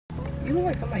You look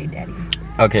like somebody's daddy.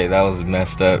 Okay, that was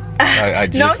messed up. I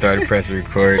just started pressing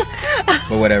record,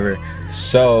 but whatever.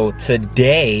 So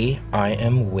today I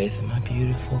am with my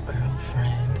beautiful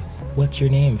girlfriend. What's your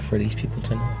name for these people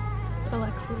to know?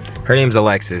 Alexis. Her name's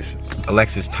Alexis.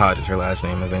 Alexis Todd is her last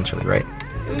name eventually, right?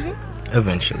 Mm-hmm.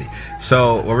 Eventually.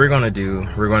 So what we're gonna do,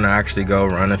 we're gonna actually go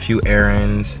run a few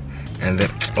errands, and then,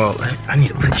 well, I need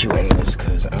to put you in this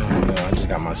because I don't know, I just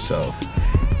got myself.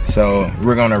 So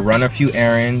we're gonna run a few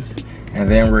errands, and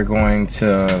then we're going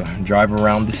to drive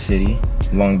around the city.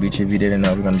 Long Beach, if you didn't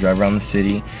know, we're gonna drive around the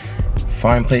city,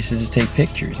 find places to take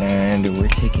pictures, and we're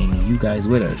taking you guys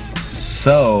with us.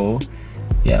 So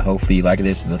yeah, hopefully you like it.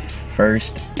 This is the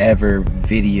first ever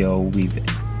video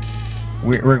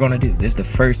we're gonna do. This is the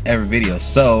first ever video,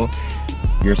 so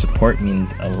your support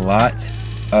means a lot.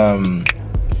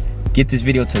 Get this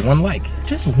video to 1 like,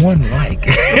 just 1 like.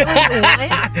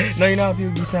 No, you know how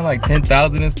people be saying like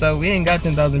 10,000 and stuff. We ain't got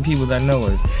 10,000 people that know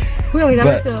us. We only got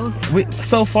ourselves.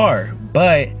 So far,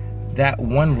 but that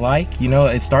 1 like, you know,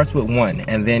 it starts with 1,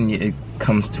 and then it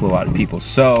comes to a lot of people.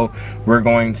 So we're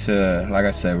going to, like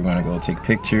I said, we're gonna go take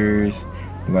pictures.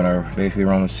 We're gonna basically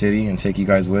roam the city and take you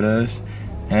guys with us.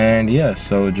 And yeah,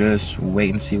 so just wait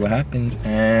and see what happens.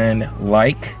 And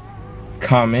like,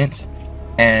 comment,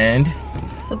 and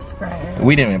subscribe.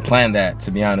 We didn't even plan that,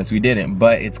 to be honest. We didn't,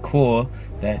 but it's cool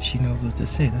that she knows what to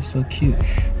say. That's so cute.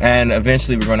 And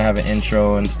eventually we're gonna have an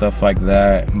intro and stuff like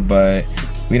that, but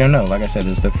we don't know. Like I said,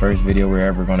 this is the first video we're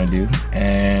ever gonna do,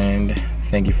 and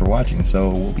thank you for watching. So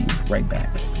we'll be right back.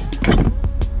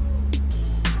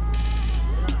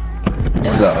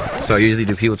 So usually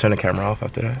do people turn the camera off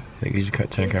after that? They usually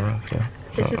turn the camera off, yeah?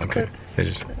 So, it's just clips. They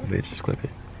just clip it.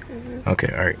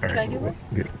 Okay, all right. Can I do one?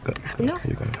 Go. No.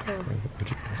 You're gonna,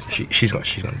 she's gonna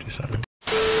do something.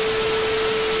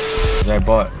 I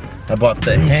bought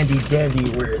the handy dandy.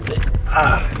 Where is it?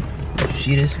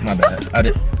 See this? My bad. I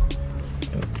did.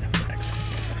 That was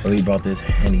excellent. But we bought this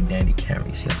handy dandy camera.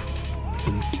 You see that?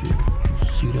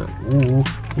 See that?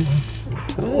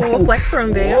 Ooh, flex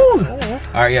from there. All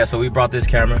right, yeah. So we brought this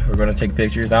camera. We're gonna take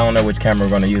pictures. I don't know which camera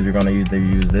we're gonna use. We're gonna use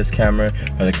this camera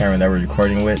or the camera that we're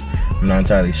recording with. I'm not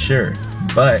entirely sure,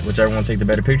 but whichever one take the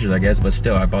better pictures, I guess. But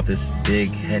still, I bought this big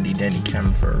handy dandy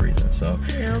camera for a reason. So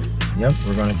yep,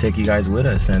 we're gonna take you guys with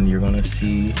us, and you're gonna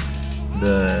see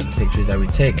the pictures that we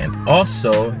take. And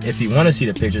also, if you want to see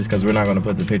the pictures, because we're not gonna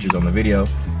put the pictures on the video,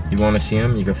 if you want to see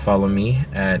them, you can follow me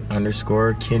at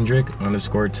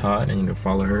 _Kendrick_Todd, and you can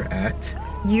follow her at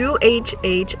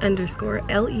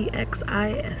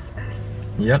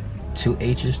UHH_LEXISS. Yep, 2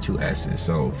 H's, 2 S's.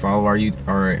 So follow our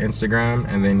Instagram,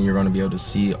 and then you're gonna be able to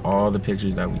see all the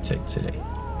pictures that we take today.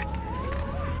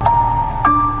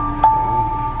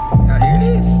 Now here it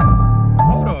is.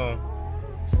 Hold on.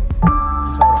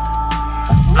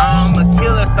 I'm a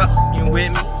killer, stop you with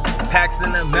me. Packs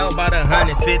in the mail by the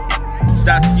 150.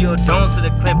 Shots to your dome till the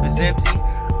clip is empty.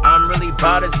 I'm really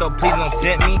about it, so please don't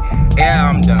tempt me. Yeah,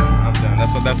 I'm done.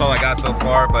 That's all I got so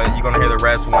far, but you're gonna hear the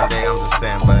rest one day, I'm just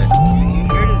saying. But you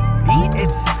hear this beat?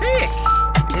 It's sick.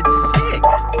 It's sick.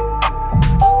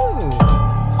 Ooh.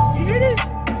 You hear this?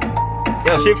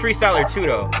 Yo, shit freestyler too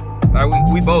though. Like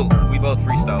we both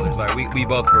freestylers. Like we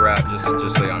both can rap, just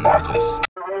so y'all know.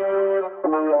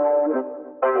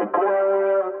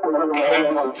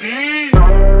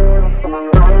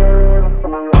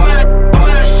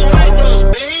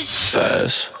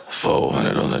 Fast,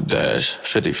 400 on the dash,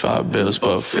 55 bills,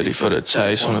 but 50 for the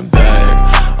taste on the bag.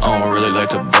 I don't really like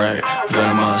to brag.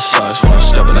 Venom my socks when I'm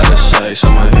stepping out of sight.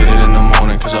 I'ma hit it in the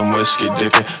morning cause I'm whiskey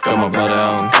dickin'. Got my brother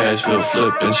out on cash, feel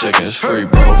flippin' seconds free,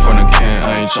 bro, from the can.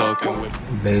 I ain't talking with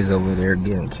Bae's over there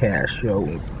getting cash,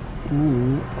 yo.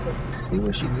 Ooh, see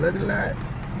what she looking like.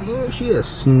 Ooh, she a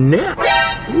snap.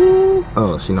 Ooh.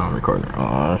 Oh, she not recording.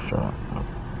 Oh, sure.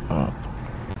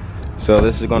 So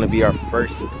this is gonna be our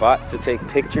first spot to take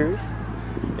pictures.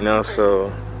 You know,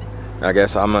 so I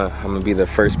guess I'm gonna be the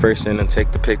first person to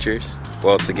take the pictures.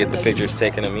 Well, to get the pictures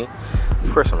taken of me.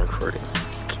 Of course I'm recording.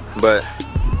 But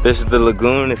this is the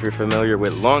lagoon. If you're familiar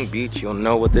with Long Beach, you'll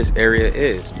know what this area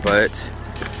is. But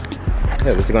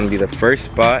yeah, this is gonna be the first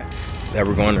spot that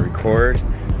we're going to record.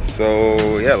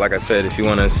 So yeah, like I said, if you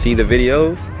wanna see the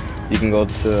videos, you can go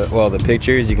to, well, the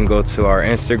pictures, you can go to our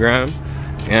Instagram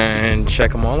and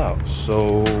check them all out.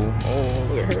 So, oh,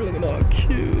 look at her looking all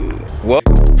cute. What?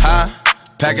 Huh?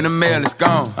 Packing the mail, it's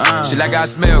gone. She like I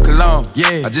smell cologne.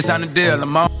 Yeah, I just signed a deal,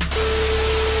 I'm on.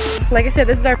 Like I said,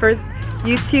 this is our first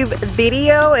YouTube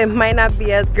video. It might not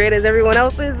be as great as everyone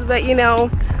else's, but you know,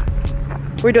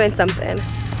 we're doing something.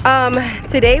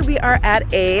 Today we are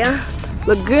at a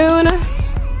lagoon,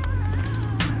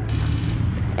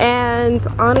 and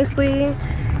honestly,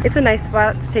 it's a nice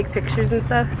spot to take pictures and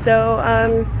stuff. So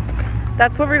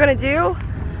that's what we're gonna do.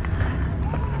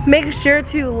 Make sure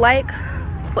to like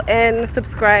and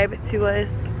subscribe to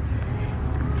us.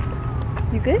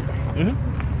 You good?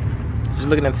 Just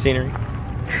looking at the scenery.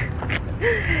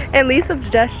 And leave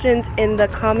suggestions in the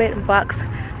comment box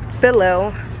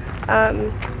below.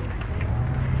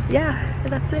 Yeah,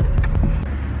 that's it.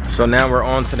 So now we're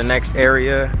on to the next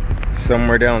area,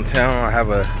 somewhere downtown. I have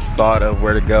a thought of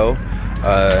where to go.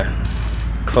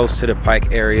 Close to the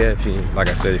Pike area, if you, like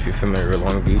I said, if you're familiar with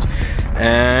Long Beach.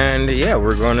 And yeah,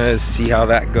 we're gonna see how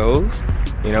that goes.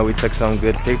 You know, we took some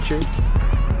good pictures.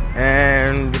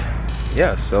 And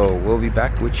yeah, so we'll be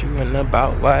back with you in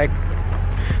about like,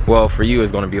 well, for you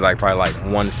it's gonna be like probably like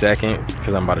 1 second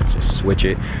because I'm about to just switch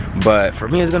it. But for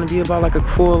me it's gonna be about like a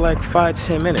cool like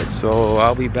 5-10 minutes. So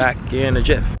I'll be back in a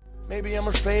jiff. Maybe I'm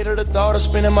afraid of the thought of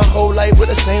spending my whole life with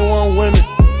the same one women.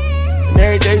 And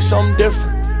every day something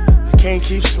different. I can't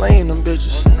keep slaying them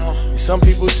bitches. And some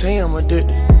people say I'm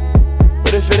addicted.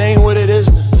 But if it ain't what it is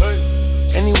then.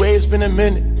 Anyway, it's been a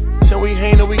minute. Since we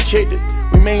hang and we kicked it.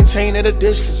 We maintain at a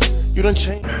distance. You done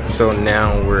changed. So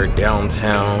now we're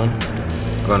downtown.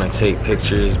 Gonna take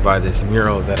pictures by this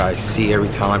mural that I see every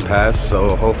time I pass.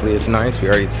 So hopefully it's nice. We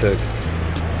already took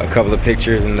a couple of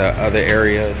pictures in the other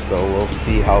area, so we'll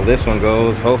see how this one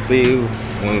goes. Hopefully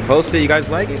when we post it you guys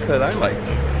like it, because I like it.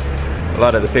 A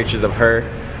lot of the pictures of her,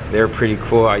 they're pretty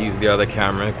cool. I use the other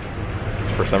camera.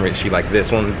 For some reason she liked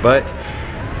this one, but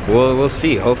we'll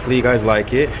see. Hopefully you guys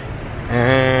like it.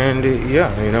 And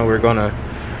yeah, you know, we're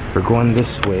going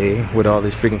this way with all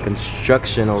this freaking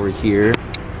construction over here.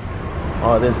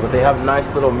 All this, but they have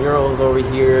nice little murals over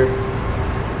here.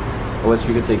 I wish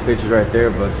we could take pictures right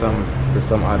there, but for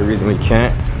some odd reason we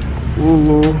can't.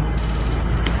 Ooh,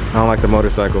 I don't like the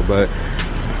motorcycle, but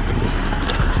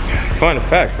fun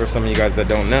fact for some of you guys that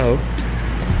don't know,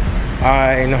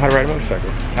 I know how to ride a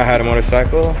motorcycle. I had a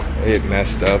motorcycle. It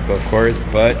messed up, of course,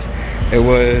 but it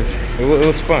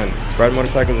was fun. Riding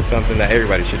motorcycles is something that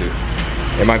everybody should do.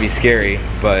 It might be scary,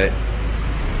 but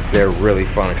they're really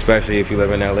fun, especially if you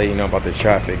live in LA, you know about the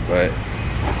traffic. But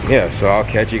yeah, so I'll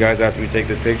catch you guys after we take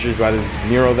the pictures by this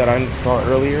mural that I saw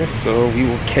earlier. So we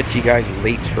will catch you guys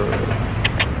later.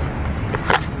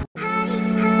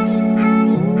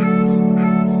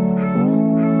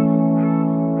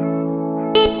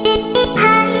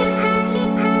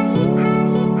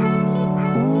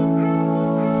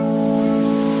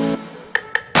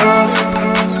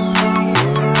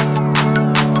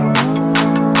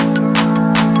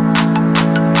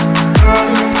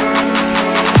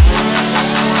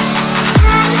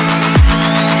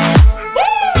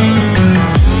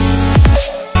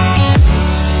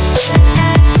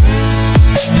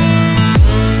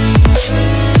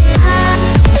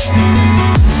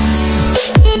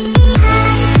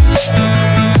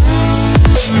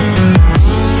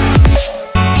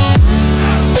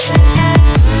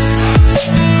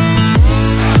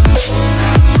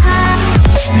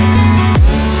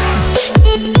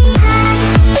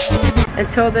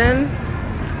 Until then,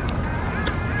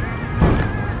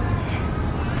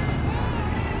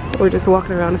 we're just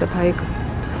walking around the Pike.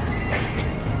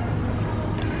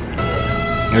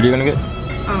 What are you gonna get?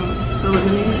 The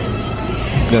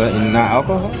lemonade. Not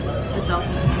alcohol? It's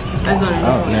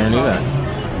alcohol. Oh, never knew that.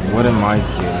 What am I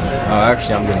getting? Oh,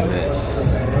 actually, I'm getting this.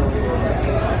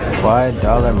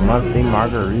 $5 monthly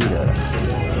margarita.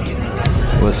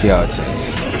 We'll see how it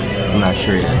tastes. I'm not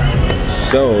sure yet.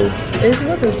 So, It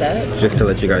wasn't that. just to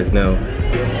let you guys know,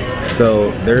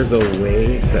 so there's a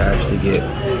way to actually get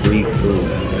free food,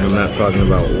 and I'm not talking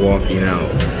about walking out.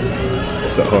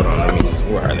 So hold on, let me see,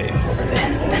 where are they?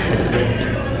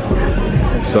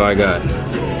 So I got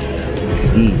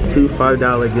these 2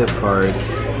 $5 gift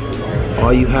cards.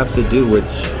 All you have to do, which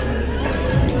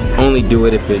only do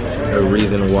it if it's a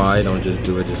reason why, don't just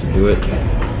do it just to do it.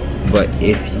 But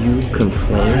if you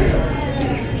complain,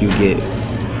 you get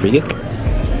free gift cards.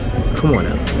 Come on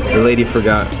now. The lady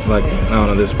forgot, like, I don't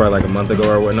know, this is probably like a month ago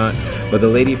or whatnot, but the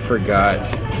lady forgot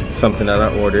something that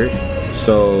I ordered.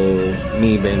 So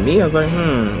me being me, I was like,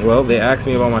 well, they asked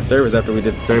me about my service after we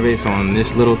did the survey. So on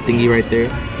this little thingy right there,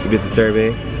 we did the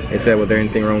survey. It said, was there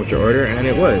anything wrong with your order? And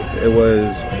it was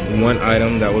one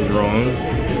item that was wrong,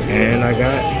 and I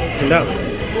got $10.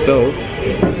 So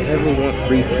if you ever want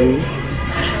free food,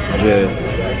 just,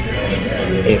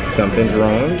 if something's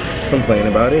wrong, complain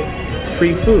about it.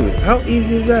 Free food. How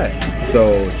easy is that?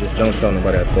 So just don't tell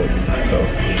nobody I told you.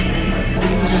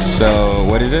 So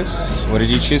what is this? What did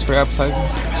you choose for appetizers?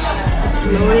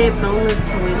 Loaded boneless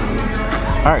wings.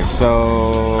 Alright, so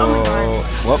Oh my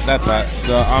God. well, that's hot.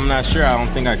 So I'm not sure. I don't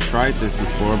think I tried this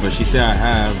before, but she said I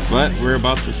have. But we're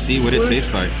about to see what it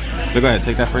tastes like. So go ahead,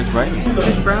 take that first bite.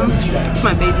 Chris Brown, it's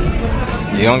my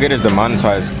baby. You don't get as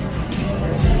demonetized.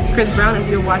 Chris Brown, if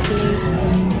you're watching this.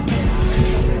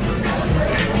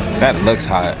 That looks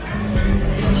hot.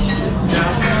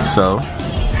 So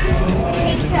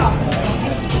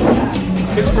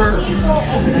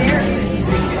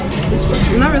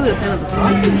I'm not really a fan of the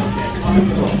sauce.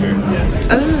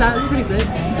 Other than that, it's pretty good.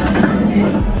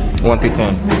 1 through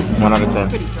 10. 1 out of 10.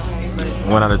 It's pretty dry, but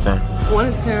 1 out of 10. 1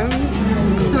 to 10,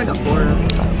 it's like a 4.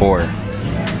 4.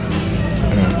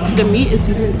 The meat is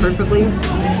seasoned perfectly.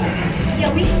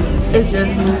 It's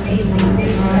just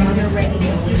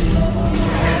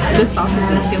this sauce is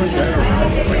just killing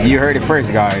it. You heard it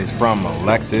first, guys, from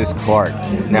Alexis Clark.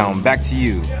 Now back to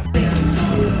you.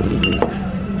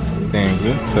 Thank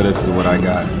you. So this is what I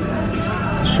got: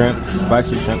 shrimp,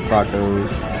 spicy shrimp tacos.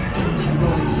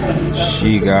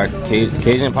 She got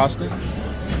Cajun pasta,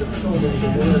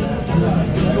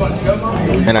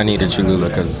 and I need a Cholula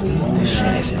because this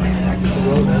shit is in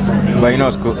there. But you know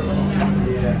it's cool.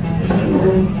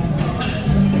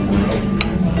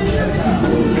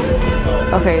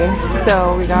 Okay,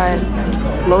 so we got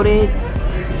loaded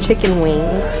chicken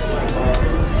wings.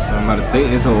 So I'm about to say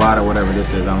it's a lot of whatever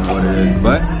this is. I don't know what it is,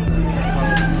 but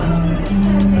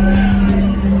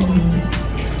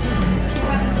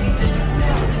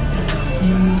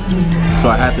so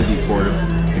I had the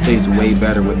D4. It tastes way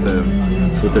better with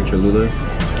the Cholula.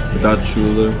 Without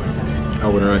Cholula, I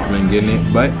wouldn't recommend getting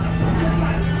it, but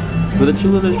with the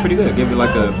Cholula, it's pretty good. Give it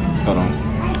like a hold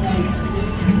on.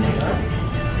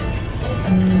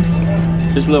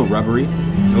 Just a little rubbery. A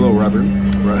little rubber.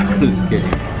 Just kidding.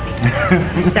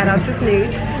 Shout out to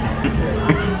Snoot.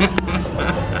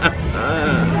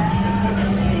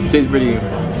 Tastes pretty.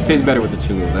 Tastes better with the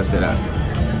Cholula. Let's say that.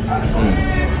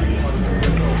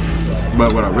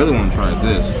 But what I really want to try is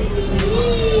this.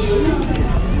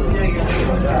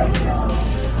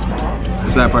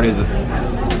 The sad part is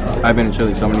I've been to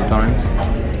Chile so many times,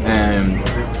 and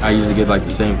I usually get like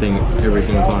the same thing every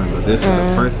single time. But this is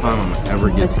the first time I'm gonna ever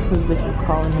get this. Whose bitch is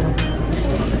calling him?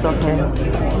 It's okay.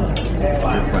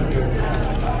 Very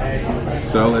funny.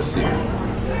 So let's see.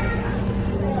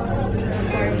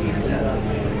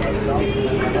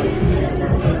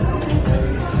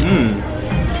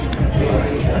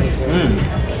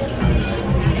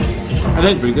 I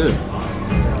think it's pretty good.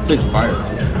 It tastes fire.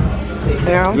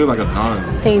 Yeah. It's like a naan.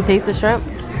 Can you taste the shrimp?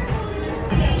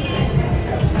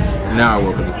 Now I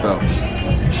will because it felt.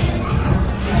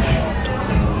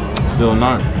 Still a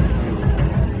naan.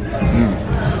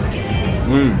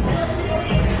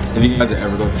 If you guys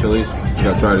ever go to Chili's, you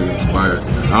gotta try this. It's fire. I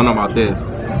don't know about this.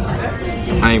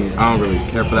 I don't really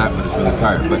care for that, but it's really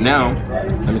fire. But now,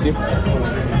 let me see.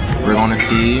 We're gonna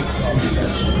see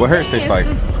what hers tastes like.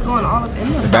 It's just going all up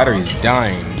in The battery's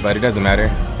dying, but it doesn't matter.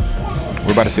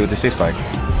 We're about to see what this tastes like.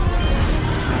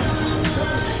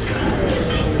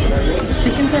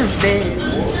 Chickens are big.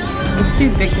 It's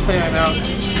too big to put in my mouth.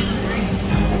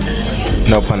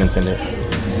 No pun intended.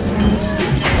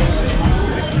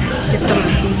 Get some of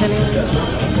the seasoning.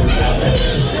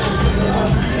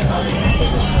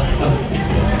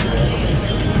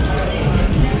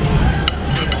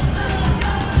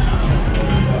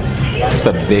 It's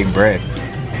a big bread.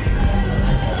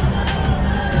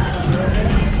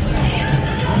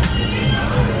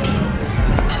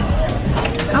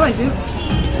 I like it.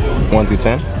 1 through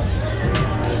 10.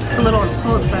 It's a little on the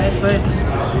cold side, but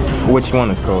Which one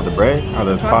is cold? The bread or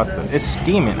the pasta? It's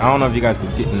steaming. I don't know if you guys can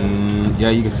see. Yeah,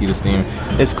 you can see the steam.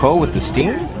 It's cold with the steam.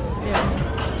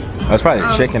 yeah. That's probably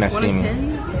the chicken that's 1 to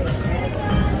steaming. 10?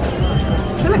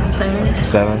 It's like a 7.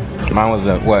 7. Mine was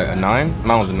a what? A 9?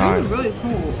 Mine was a 9. It's really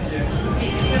cool.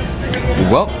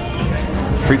 Well,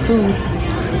 free food.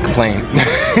 Complain.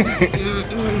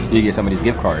 You get some of these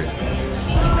gift cards.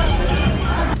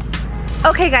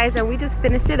 Okay guys, and we just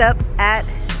finished it up at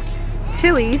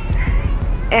Chili's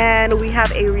and we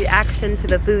have a reaction to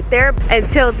the food there.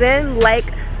 Until then, like,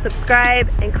 subscribe,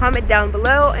 and comment down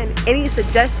below and any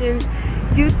suggestions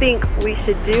you think we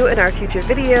should do in our future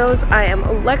videos. I am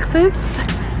Alexis.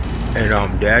 And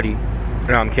I'm Daddy.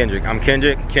 And I'm Kendrick. I'm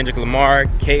Kendrick Lamar,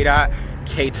 K-Dot,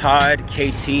 K-Todd,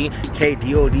 K-T,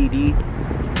 K-D-O-D-D.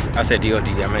 I said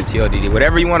D-O-D-D, I meant T-O-D-D.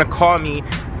 Whatever you want to call me,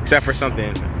 except for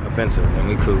something offensive, and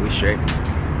we cool, we straight.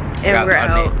 And we're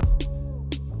out.